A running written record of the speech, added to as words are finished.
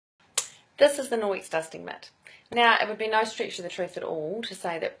This is the Norwex dusting mitt. Now, it would be no stretch of the truth at all to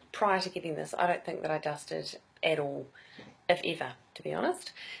say that prior to getting this, I don't think that I dusted at all, if ever, to be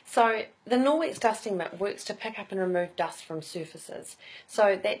honest. So the Norwex dusting mitt works to pick up and remove dust from surfaces,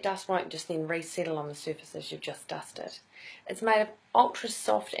 so that dust won't just then resettle on the surfaces you've just dusted. It's made of ultra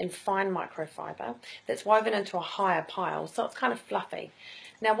soft and fine microfiber that's woven into a higher pile, so it's kind of fluffy.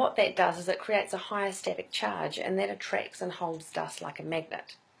 Now what that does is it creates a higher static charge, and that attracts and holds dust like a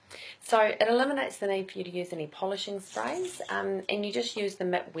magnet. So it eliminates the need for you to use any polishing sprays, and you just use the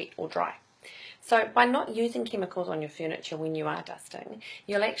mitt wet or dry. So by not using chemicals on your furniture when you are dusting,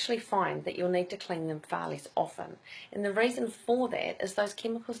 you'll actually find that you'll need to clean them far less often. And the reason for that is those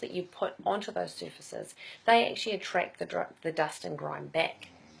chemicals that you put onto those surfaces, they actually attract the dust and grime back.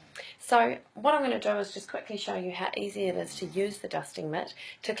 So what I'm going to do is just quickly show you how easy it is to use the dusting mitt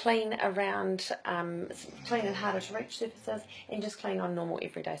to clean around, clean and harder to reach surfaces, and just clean on normal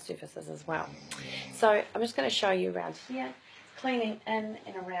everyday surfaces as well. So I'm just going to show you around here, cleaning in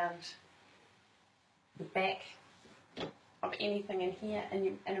and around the back of anything in here,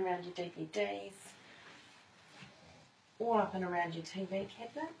 and around your DVDs, all up and around your TV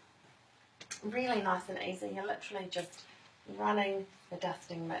cabinet. Really nice and easy. You're literally just running the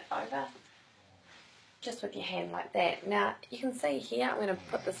dusting mitt over just with your hand like that. Now you can see here, I'm going to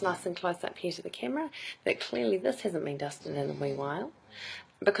put this nice and close up here to the camera, that clearly this hasn't been dusted in a wee while,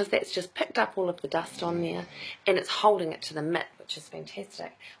 because that's just picked up all of the dust on there and it's holding it to the mitt, which is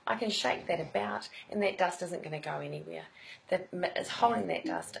fantastic. I can shake that about and that dust isn't going to go anywhere. The mitt is holding that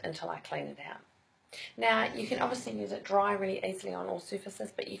dust until I clean it out. Now you can obviously use it dry really easily on all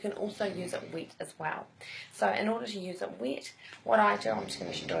surfaces, but you can also use it wet as well. So in order to use it wet, what I do, I'm just going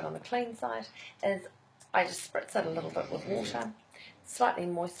to do it on the clean side, is I just spritz it a little bit with water, slightly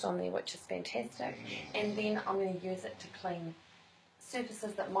moist on there, which is fantastic, and then I'm going to use it to clean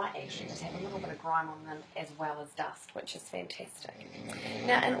surfaces that might actually just have a little bit of grime on them as well as dust, which is fantastic.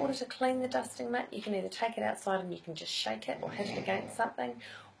 Now in order to clean the dusting mitt, you can either take it outside and you can just shake it or hit it against something,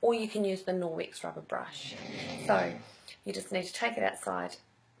 or you can use the Norwex rubber brush. So you just need to take it outside,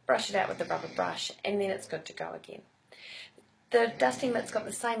 brush it out with the rubber brush, and then it's good to go again. The dusting mitt's got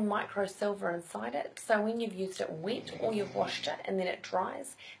the same micro silver inside it, so when you've used it wet or you've washed it and then it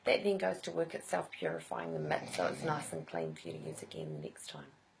dries, that then goes to work at self-purifying the mitt, so it's nice and clean for you to use again the next time.